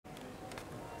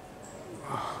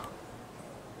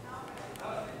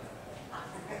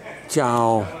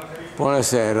Ciao,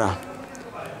 buonasera.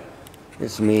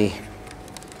 It's me.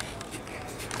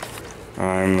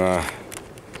 I'm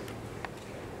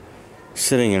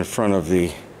sitting in front of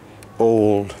the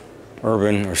old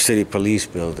urban or city police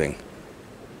building.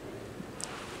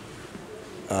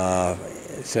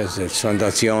 It says it's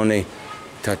Fondazione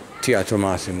Teatro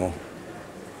Massimo.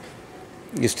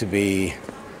 Used to be,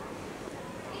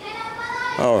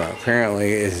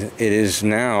 apparently it is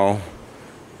now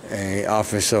a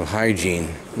office of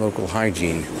hygiene, local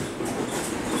hygiene.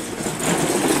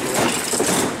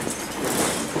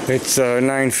 It's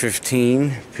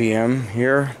 9:15 p.m.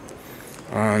 here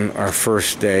on our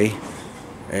first day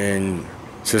in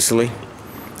Sicily.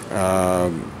 I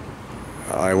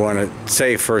want to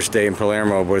say first day in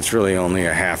Palermo, but it's really only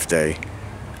a half day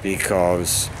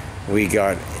because we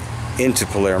got into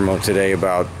Palermo today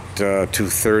about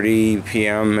 2:30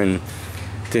 p.m. and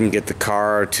didn't get the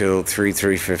car till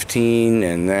 3:15,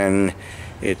 and then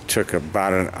it took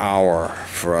about an hour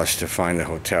for us to find the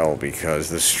hotel because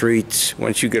the streets,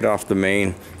 once you get off the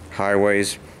main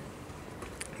highways,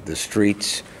 the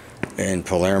streets in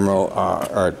Palermo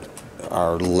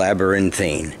are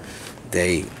labyrinthine.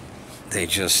 They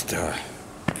just I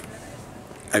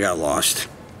got lost,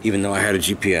 even though I had a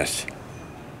GPS.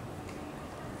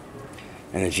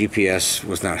 And the GPS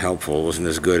was not helpful. It wasn't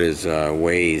as good as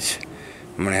Waze.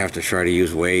 I'm gonna have to try to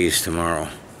use Waze tomorrow.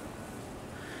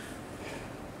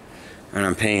 And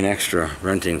I'm paying extra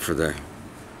renting for the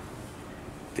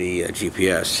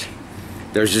GPS.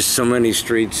 There's just so many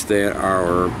streets that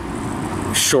are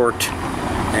short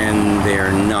and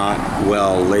they're not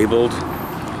well labeled.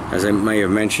 As I may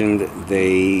have mentioned,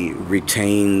 they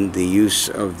retain the use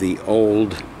of the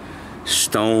old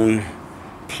stone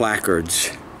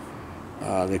placards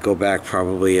that go back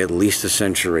probably at least a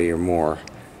century or more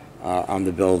on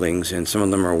the buildings, and some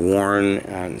of them are worn,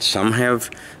 and some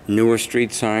have newer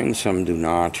street signs, some do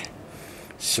not.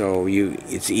 So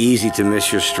it's easy to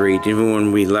miss your street. Even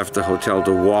when we left the hotel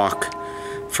to walk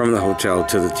from the hotel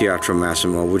to the Teatro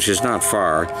Massimo, which is not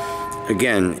far,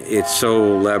 again, it's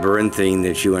so labyrinthine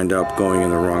that you end up going in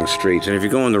the wrong streets. And if you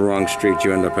go in the wrong street,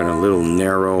 you end up in a little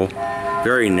narrow,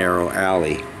 very narrow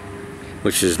alley,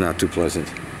 which is not too pleasant.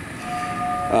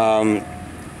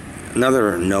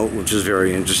 Another note, which is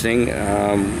very interesting,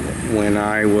 when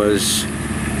I was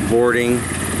boarding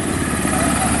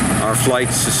our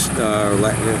flights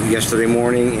yesterday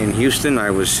morning in Houston,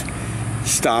 I was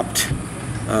stopped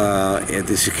at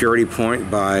the security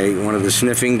point by one of the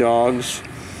sniffing dogs,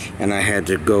 and I had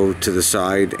to go to the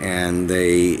side, and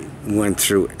they went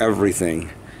through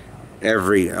everything,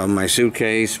 my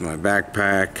suitcase, my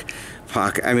backpack,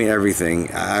 pocket, I mean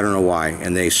everything. I don't know why,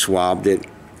 and they swabbed it.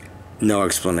 No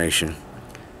explanation.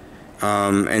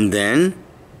 And then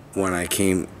when I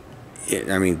came,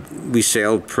 we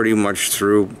sailed pretty much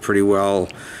through pretty well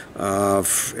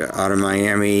out of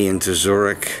Miami into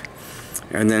Zurich,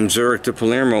 and then Zurich to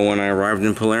Palermo. When I arrived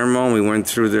in Palermo, we went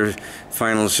through their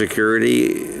final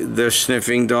security. The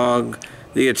sniffing dog,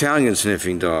 the Italian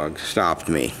sniffing dog, stopped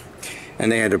me,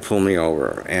 and they had to pull me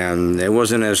over. And it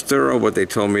wasn't as thorough, but they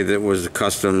told me that it was the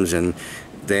customs, and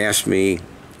they asked me,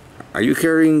 "Are you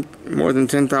carrying more than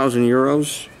 10,000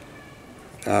 euros?"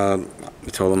 I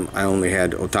told them I only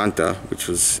had 80, which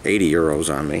was 80 euros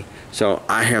on me. So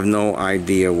I have no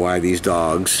idea why these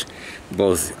dogs,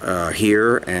 both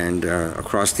here and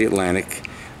across the Atlantic,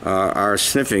 are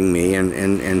sniffing me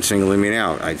and singling me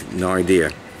out. I have no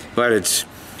idea. But it's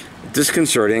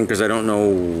disconcerting because I don't know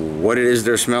what it is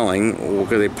they're smelling. What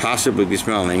could they possibly be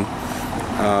smelling?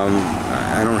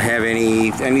 I don't have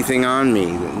anything on me.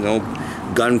 No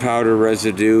gunpowder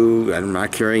residue. I'm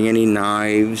not carrying any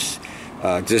knives.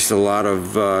 Just a lot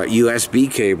of USB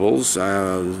cables,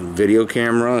 video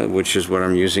camera, which is what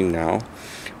I'm using now,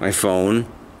 my phone,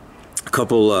 a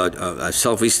couple a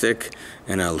selfie stick,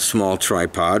 and a small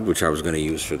tripod, which I was going to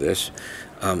use for this.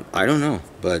 I don't know,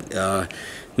 but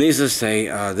needless to say,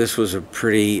 this was a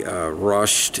pretty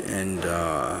rushed and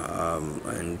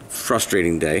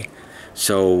frustrating day.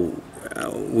 So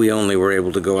we only were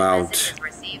able to go out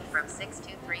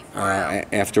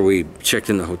after we checked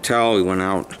in the hotel. We went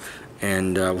out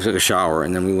and we took a shower,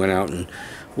 and then we went out and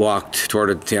walked toward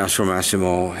the Teatro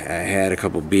Massimo. I had a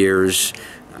couple beers.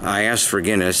 I asked for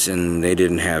Guinness, and they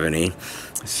didn't have any.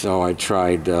 So I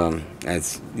tried,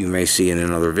 as you may see in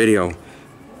another video,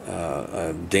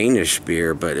 a Danish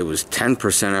beer, but it was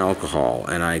 10% alcohol,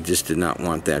 and I just did not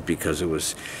want that because it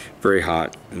was very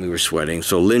hot and we were sweating.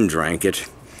 So Lynn drank it,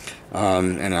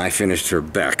 and I finished her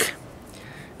Beck.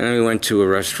 And then we went to a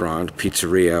restaurant,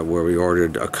 pizzeria, where we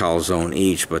ordered a calzone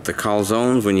each. But the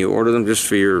calzones, when you order them just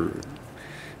for your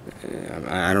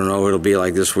I don't know if it'll be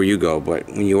like this where you go, but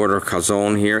when you order a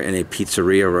calzone here in a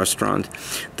pizzeria restaurant,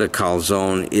 the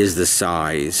calzone is the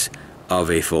size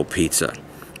of a full pizza.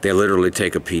 They literally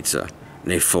take a pizza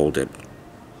and they fold it,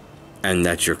 and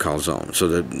that's your calzone.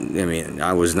 So I mean,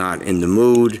 I was not in the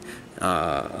mood,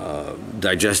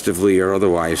 digestively or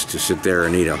otherwise, to sit there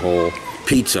and eat a whole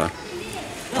pizza.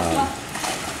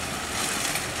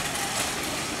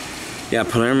 Yeah,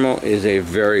 Palermo is a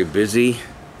very busy,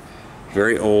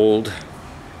 very old,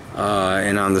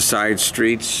 and on the side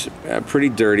streets, pretty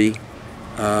dirty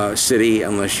city,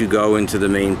 unless you go into the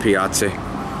main piazza,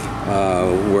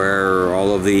 where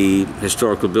all of the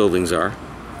historical buildings are.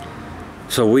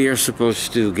 So we are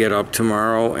supposed to get up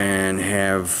tomorrow and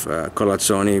have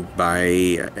colazione by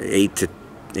 8 to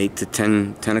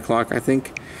 10 o'clock, I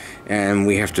think. And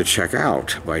we have to check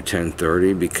out by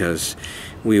 10:30 because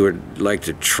we would like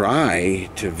to try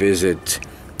to visit,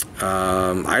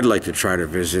 I'd like to try to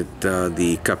visit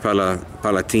the Cappella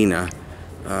Palatina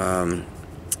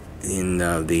in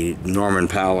the Norman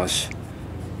Palace,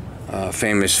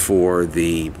 famous for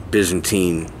the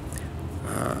Byzantine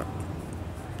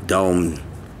dome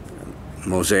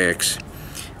mosaics.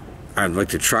 I'd like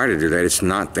to try to do that. It's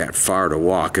not that far to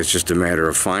walk. It's just a matter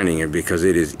of finding it because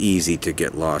it is easy to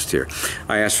get lost here.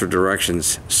 I asked for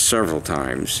directions several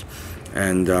times,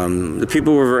 and the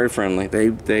people were very friendly.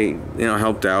 They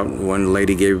helped out. One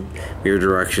lady gave me her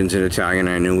directions in Italian.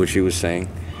 I knew what she was saying.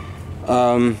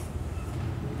 But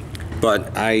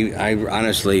I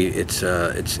honestly, it's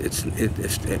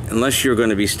unless you're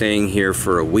going to be staying here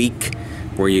for a week,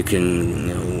 where you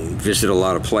can visit a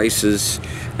lot of places,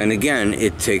 and again,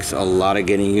 it takes a lot of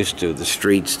getting used to the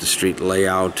streets, the street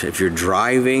layout. If you're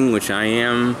driving, which I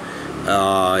am,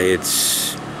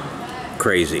 it's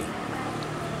crazy.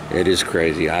 It is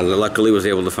crazy. I luckily was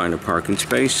able to find a parking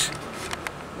space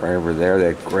right over there,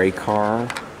 that gray car.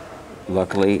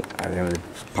 Luckily, I was able to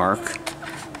park,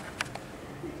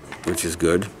 which is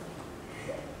good.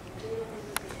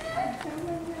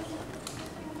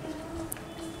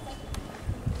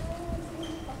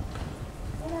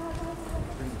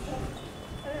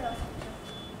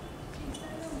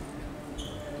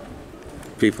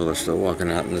 People are still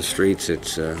walking out in the streets.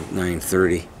 It's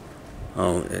 9:30.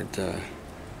 Oh,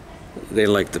 they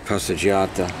like the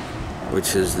passeggiata,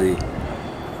 which is the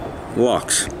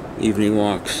walks, evening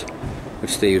walks,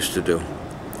 which they used to do.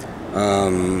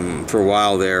 For a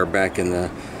while there, back in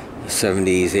the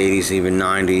 70s, 80s, even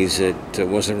 90s, it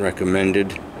wasn't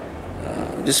recommended.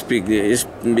 Just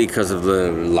because of the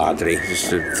ladri,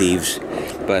 just the thieves.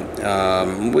 But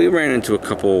we ran into a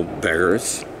couple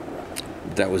beggars.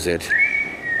 That was it.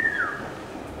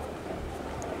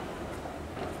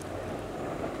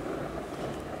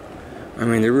 I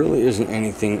mean, there really isn't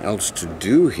anything else to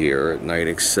do here at night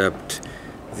except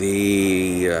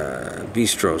the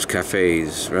bistros,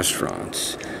 cafes,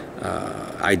 restaurants.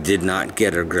 I did not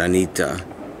get a granita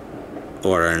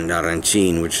or an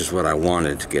arancine, which is what I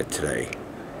wanted to get today.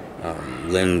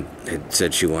 Lynn had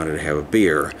said she wanted to have a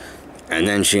beer, and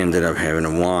then she ended up having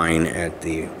a wine at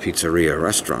the pizzeria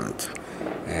restaurant.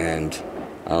 And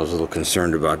I was a little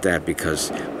concerned about that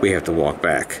because we have to walk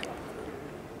back.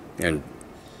 And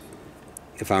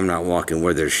if I'm not walking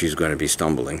with her, she's going to be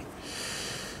stumbling.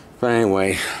 But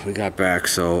anyway, we got back,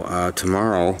 so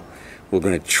tomorrow we're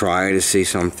going to try to see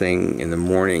something in the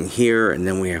morning here, and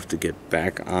then we have to get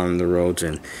back on the roads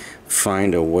and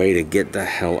find a way to get the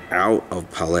hell out of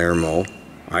Palermo.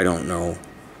 I don't know.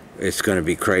 It's going to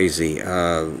be crazy.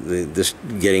 This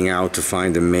getting out to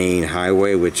find the main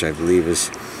highway, which I believe is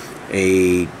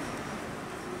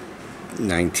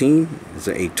A19, it's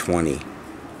A20.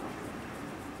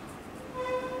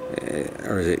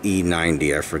 Or is it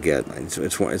E90? I forget.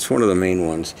 It's one of the main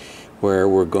ones where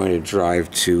we're going to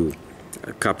drive to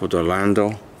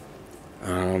Capodorlando,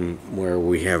 where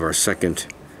we have our second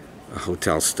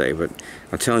hotel stay. But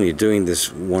I'm telling you, doing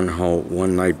this one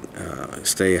night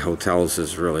stay at hotels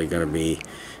is really going to be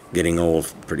getting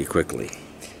old pretty quickly.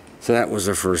 So that was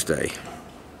the first day.